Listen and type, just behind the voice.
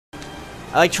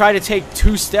I like tried to take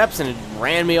 2 steps and it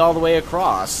ran me all the way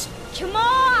across. Come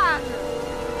on!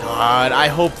 God, I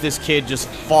hope this kid just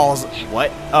falls.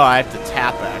 What? Oh, I have to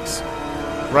tap X.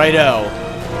 Righto.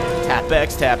 Tap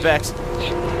X, tap X.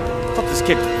 Hope this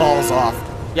kid falls off.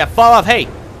 Yeah, fall off. Hey,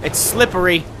 it's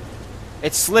slippery.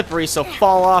 It's slippery, so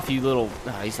fall off, you little...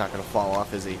 Oh, he's not gonna fall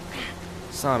off, is he?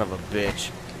 Son of a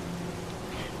bitch.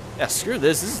 Yeah, screw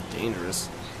this. This is dangerous.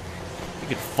 You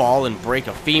could fall and break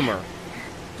a femur.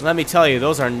 Let me tell you,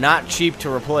 those are not cheap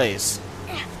to replace.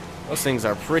 Those things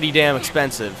are pretty damn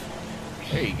expensive.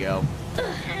 There you go.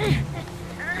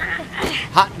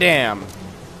 Hot damn.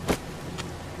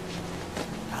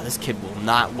 God, this kid will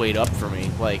not wait up for me.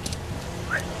 Like,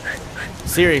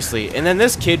 seriously. And then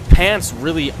this kid pants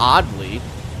really oddly.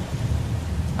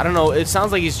 I don't know, it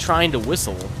sounds like he's trying to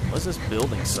whistle. What's this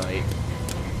building site?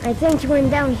 I think he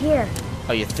went down here.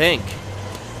 Oh, you think?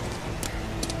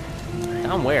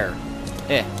 Down where?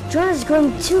 Eh. John is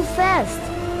going too fast.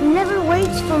 He never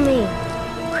waits for me.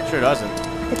 Sure doesn't.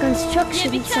 The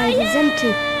construction site is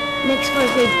empty. Makes for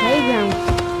a great playground.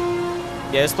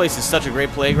 Yeah, this place is such a great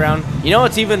playground. You know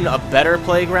what's even a better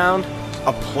playground?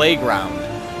 A playground.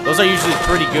 Those are usually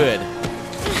pretty good.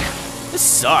 This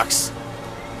sucks.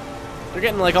 They're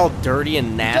getting like all dirty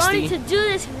and nasty. Starting to do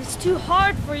this is too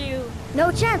hard for you.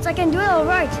 No chance I can do it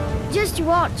alright. Just you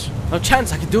watch. No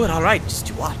chance I can do it alright, just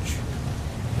to watch.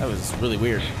 That was really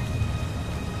weird.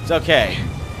 It's okay.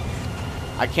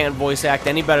 I can't voice act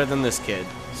any better than this kid,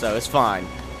 so it's fine.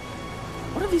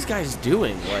 What are these guys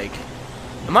doing? Like,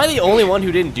 am I the only one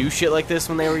who didn't do shit like this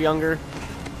when they were younger?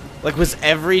 Like, was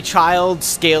every child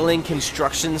scaling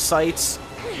construction sites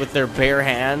with their bare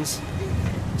hands?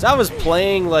 So I was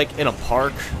playing, like, in a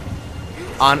park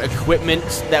on equipment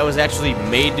that was actually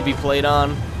made to be played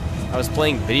on. I was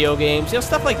playing video games, you know,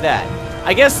 stuff like that.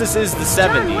 I guess this is the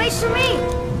 70s. John, wait for me.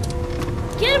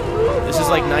 Get a move This is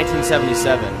like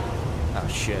 1977. Oh,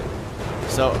 shit.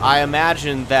 So I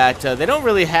imagine that they don't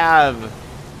really have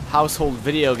household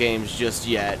video games just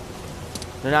yet.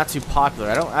 They're not too popular.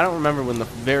 I don't remember when the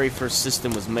very first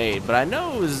system was made, but I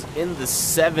know it was in the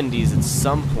 70s at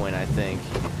some point, I think.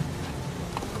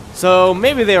 So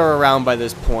maybe they were around by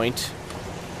this point.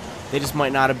 They just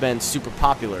might not have been super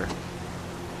popular.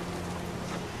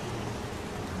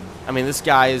 I mean, this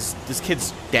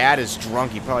kid's dad is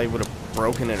drunk. He probably would have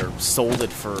broken it or sold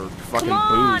it for fucking Come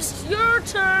on, booze. it's your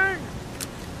turn.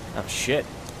 Oh shit.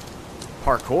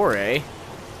 Parkour, eh?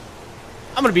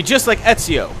 I'm gonna be just like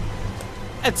Ezio.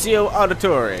 Ezio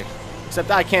Auditore.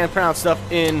 Except I can't pronounce stuff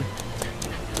in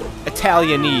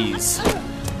Italianese.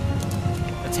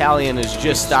 Italian is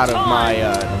just out of my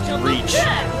reach.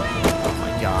 Oh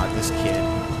my god, this kid.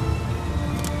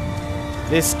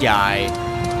 This guy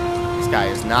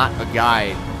is not a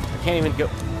guy. I can't even go.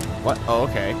 What? Oh,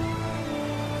 okay.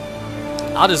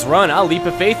 I'll just run. I'll leap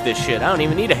of faith this shit. I don't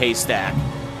even need a haystack.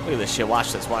 Look at this shit.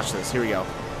 Watch this. Watch this. Here we go.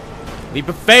 Leap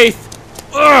of faith.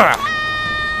 Ugh!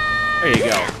 There you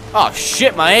go. Oh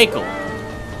shit, my ankle.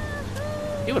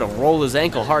 He would have rolled his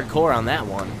ankle hardcore on that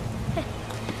one.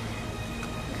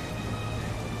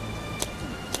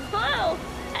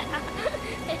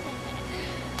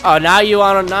 Oh, now you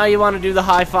wanna do the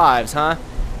high fives, huh?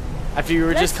 After you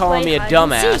were just calling me a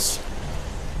dumbass.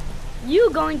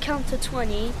 You go and count to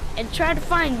 20 and try to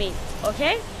find me,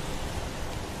 okay?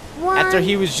 After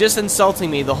he was just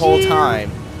insulting me the whole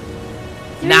time.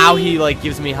 Now he like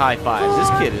gives me high fives.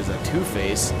 This kid is a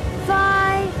two-face.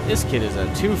 5. This kid is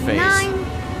a two-face. 9.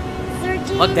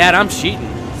 13. Look, Dad, I'm cheating.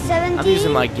 17. I'm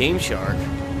using my Game Shark.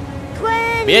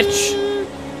 20.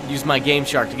 Bitch! Use my Game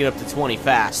Shark to get up to 20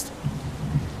 fast.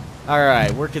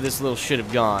 Alright, where could this little shit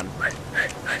have gone?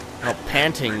 Oh,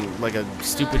 panting like a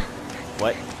stupid...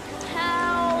 What?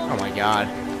 Help. Oh my god.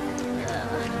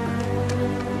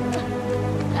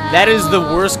 That is the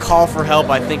worst call for help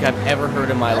I think I've ever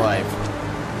heard in my life.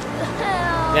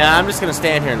 Yeah, I'm just gonna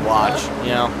stand here and watch,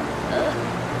 you know?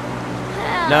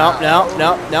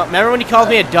 No. Remember when you called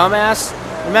me a dumbass?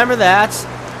 Remember that?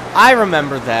 I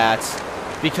remember that.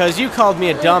 Because you called me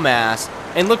a dumbass,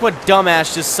 and look what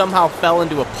dumbass just somehow fell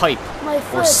into a pipe.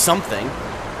 Or something.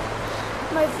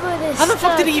 My foot is How the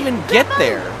fuck did he even get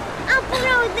there? I'll put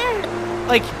it over there.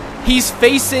 Like, he's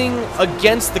facing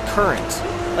against the current.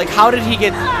 Like, how did he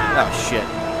get... Oh, shit.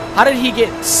 How did he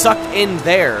get sucked in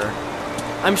there?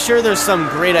 I'm sure there's some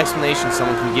great explanation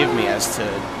someone can give me as to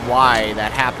why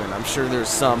that happened. I'm sure there's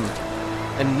some...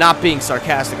 And not being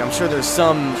sarcastic, I'm sure there's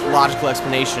some logical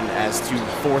explanation as to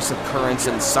force of currents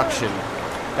and suction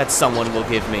that someone will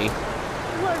give me.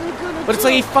 What are we gonna But it's do?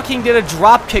 like he fucking did a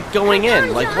drop kick going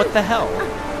in. Like, what the hell?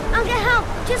 I'll get help.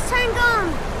 Just hang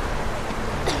on.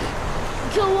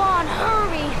 Go on,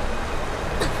 hurry.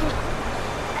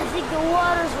 The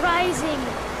water's rising.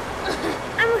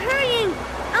 I'm hurrying.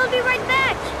 I'll be right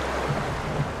back.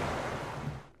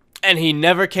 And he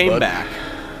never came back.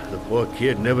 The poor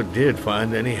kid never did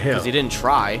find any help. Because he didn't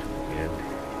try.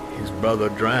 And his brother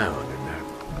drowned in that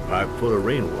pipe full of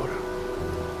rainwater.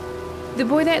 The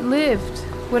boy that lived,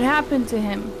 what happened to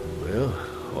him? Well,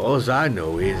 all I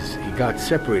know is he got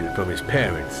separated from his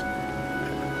parents.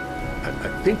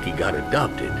 I think he got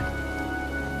adopted.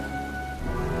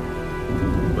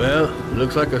 Well,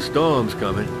 looks like a storm's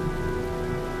coming.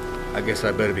 I guess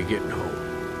I better be getting home.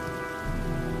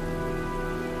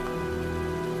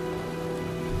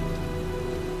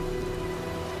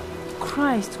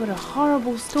 Christ, what a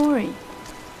horrible story.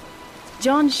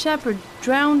 John Shepherd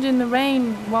drowned in the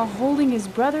rain while holding his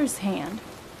brother's hand.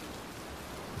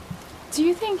 Do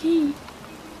you think he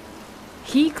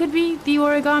could be the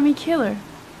origami killer?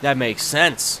 That makes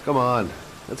sense. Come on,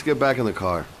 let's get back in the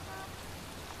car.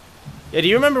 Yeah, do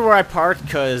you remember where I parked?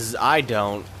 Because I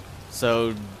don't.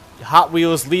 So, Hot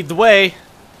Wheels lead the way.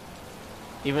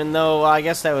 Even though I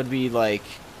guess that would be like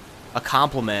a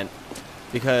compliment.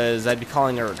 Because I'd be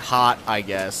calling her hot, I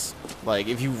guess. Like,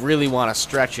 if you really want to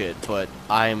stretch it, but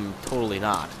I'm totally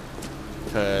not.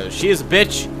 Because she is a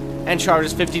bitch and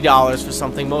charges $50 for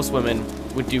something most women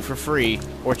would do for free,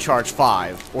 or charge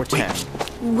 $5 or $10.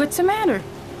 Wait. What's the matter?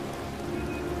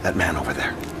 That man over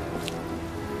there.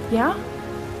 Yeah?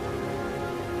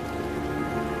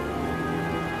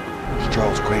 It's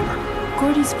Charles Kramer.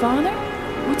 Gordy's father?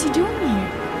 What's he doing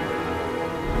here?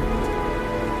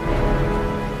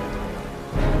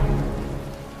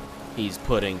 He's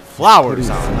putting flowers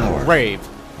on the grave.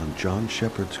 On John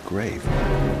Shepherd's grave.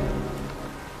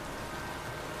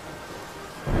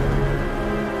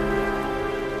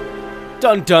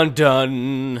 Dun dun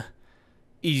dun.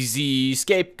 Easy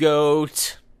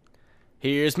scapegoat.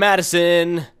 Here's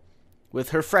Madison with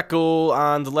her freckle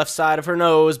on the left side of her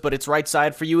nose, but it's right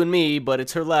side for you and me, but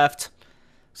it's her left.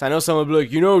 So I know someone will be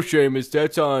like, you know, Seamus,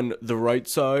 that's on the right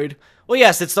side. Well,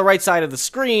 yes, it's the right side of the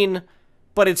screen,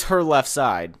 but it's her left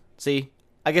side. See?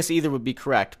 I guess either would be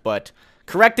correct, but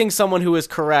correcting someone who is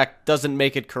correct doesn't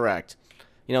make it correct.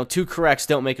 You know, two corrects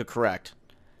don't make a correct.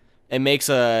 It makes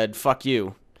a fuck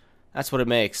you. That's what it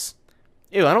makes.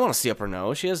 Ew, I don't want to see up her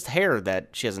nose. She has hair that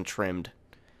she hasn't trimmed.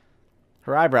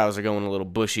 Her eyebrows are going a little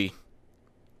bushy.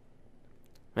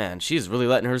 Man, she's really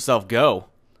letting herself go.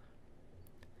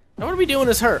 Now what are we doing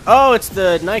as her? Oh, it's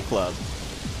the nightclub.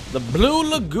 The Blue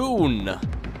Lagoon.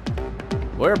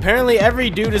 Where apparently every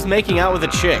dude is making out with a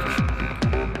chick.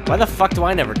 Why the fuck do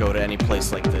I never go to any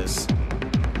place like this?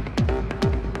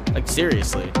 Like,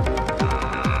 seriously.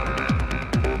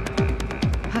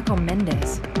 Paco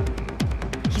Mendez.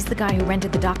 He's the guy who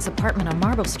rented the Doc's apartment on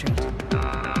Marble Street.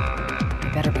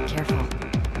 You better be careful.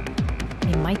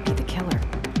 He might be the killer.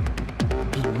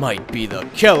 He might be the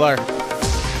killer.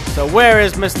 So where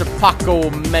is Mr. Paco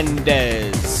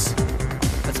Mendez?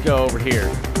 Let's go over here.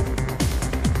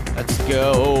 Let's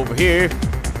go over here.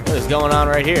 What is going on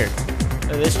right here?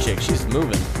 Look at this chick. She's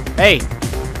moving. Hey,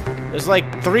 there's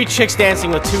like 3 chicks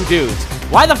dancing with 2 dudes.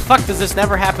 Why the fuck does this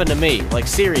never happen to me? Like,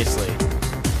 seriously.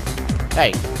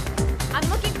 Hey. I'm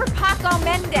looking for Paco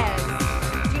Mendez.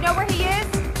 Do you know where he is?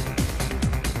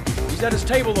 He's at his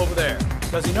table over there.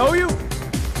 Does he know you?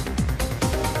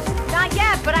 Not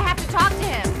yet, but I have to talk to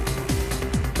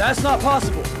him. That's not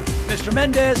possible. Mr.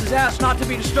 Mendez is asked not to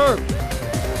be disturbed.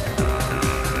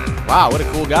 Wow, what a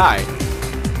cool guy.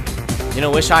 You know,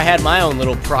 wish I had my own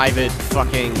little private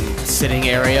fucking sitting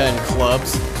area in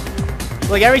clubs.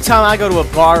 Like, every time I go to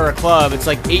a bar or a club, it's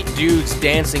like 8 dudes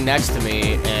dancing next to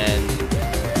me, and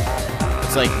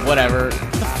it's like, whatever.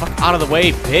 Get the fuck out of the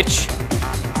way, bitch.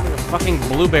 You're a fucking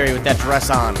blueberry with that dress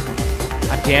on.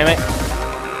 God damn it.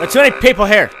 There are too many people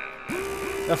here.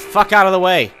 Get the fuck out of the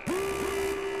way.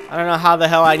 I don't know how the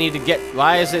hell I need to get...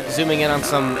 Why is it zooming in on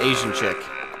some Asian chick?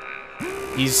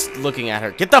 He's looking at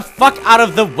her. Get the fuck out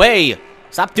of the way!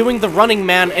 Stop doing the running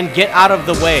man and get out of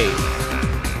the way.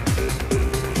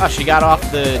 Oh, she got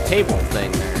off the table thing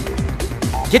there.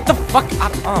 Get the fuck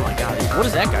out. Oh my god. What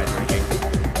is that guy drinking?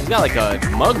 He's got like a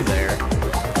mug there.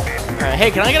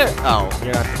 Hey, can I get a... Oh,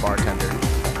 you're not the bartender.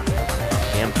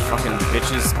 Damn fucking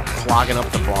bitches clogging up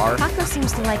the bar. Paco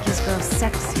seems to like his girls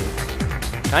sexy.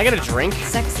 Can I get a drink?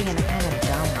 Sexy in a kind of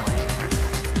dumb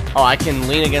way. Oh, I can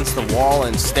lean against the wall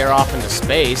and stare off into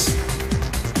space.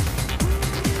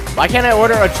 Why can't I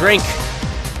order a drink?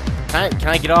 Can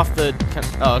I get off the...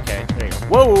 Oh, okay. There you go.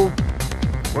 Whoa!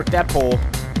 Work that pole.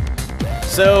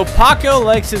 So, Paco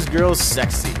likes his girls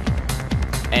sexy.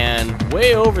 And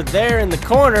way over there in the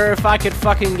corner, if I could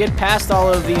fucking get past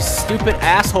all of these stupid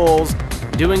assholes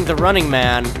doing the running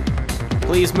man.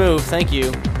 Please move. Thank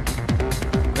you.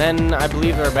 Then I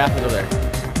believe there are bathrooms over there.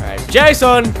 Alright,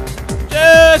 Jason!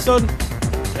 Jason!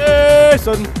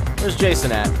 Jason! Where's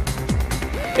Jason at?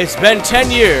 It's been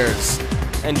 10 years,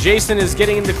 and Jason is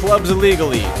getting into clubs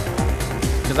illegally.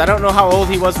 Because I don't know how old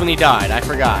he was when he died. I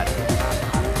forgot.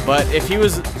 But if he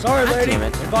was... Sorry, God lady. damn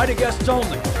it. Invited guests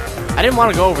only. I didn't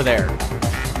want to go over there.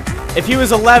 If he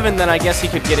was 11, then I guess he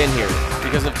could get in here.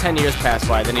 Because if 10 years pass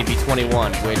by, then he'd be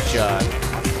 21, which,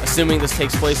 assuming this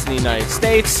takes place in the United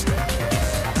States,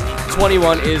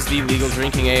 21 is the legal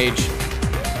drinking age.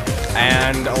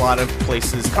 And a lot of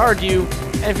places card you,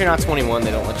 and if you're not 21,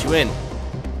 they don't let you in.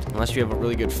 Unless you have a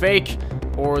really good fake,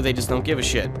 or they just don't give a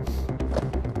shit.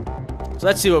 So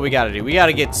let's see what we gotta do. We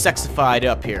gotta get sexified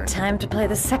up here. Time to play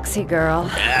the sexy girl.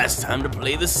 Yeah, it's time to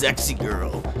play the sexy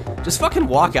girl. Just fucking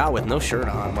walk out with no shirt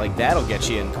on. Like, that'll get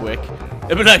you in quick.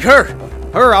 It'll be like, her,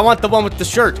 I want the one with the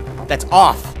shirt that's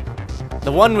off.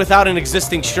 The one without an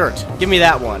existing shirt. Give me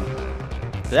that one.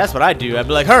 So that's what I'd do. I'd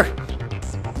be like, her.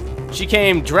 She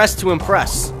came dressed to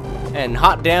impress. And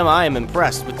hot damn, I am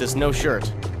impressed with this no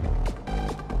shirt.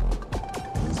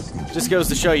 Just goes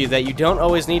to show you that you don't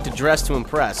always need to dress to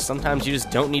impress. Sometimes you just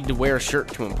don't need to wear a shirt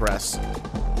to impress.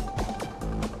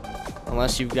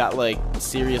 Unless you've got, like,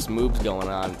 serious moves going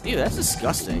on. Ew, that's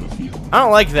disgusting. I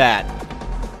don't like that.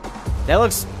 That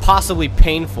looks possibly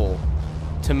painful.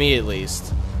 To me, at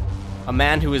least. A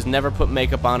man who has never put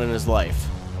makeup on in his life.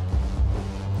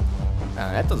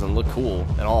 That doesn't look cool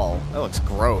at all. That looks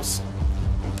gross.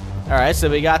 Alright, so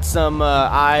we got some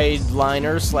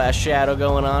eyeliner / shadow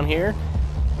going on here.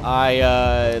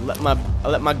 I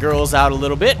let my girls out a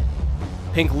little bit.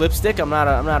 Pink lipstick. I'm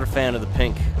not a fan of the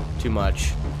pink too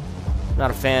much. Not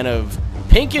a fan of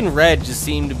pink and red. Just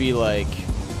seem to be like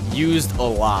used a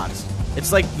lot.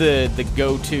 It's like the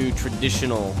go-to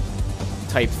traditional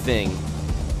type thing.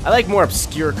 I like more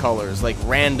obscure colors, like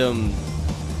random,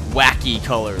 wacky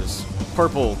colors,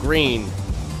 purple, green,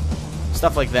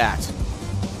 stuff like that.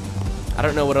 I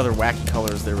don't know what other wacky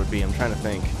colors there would be. I'm trying to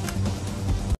think.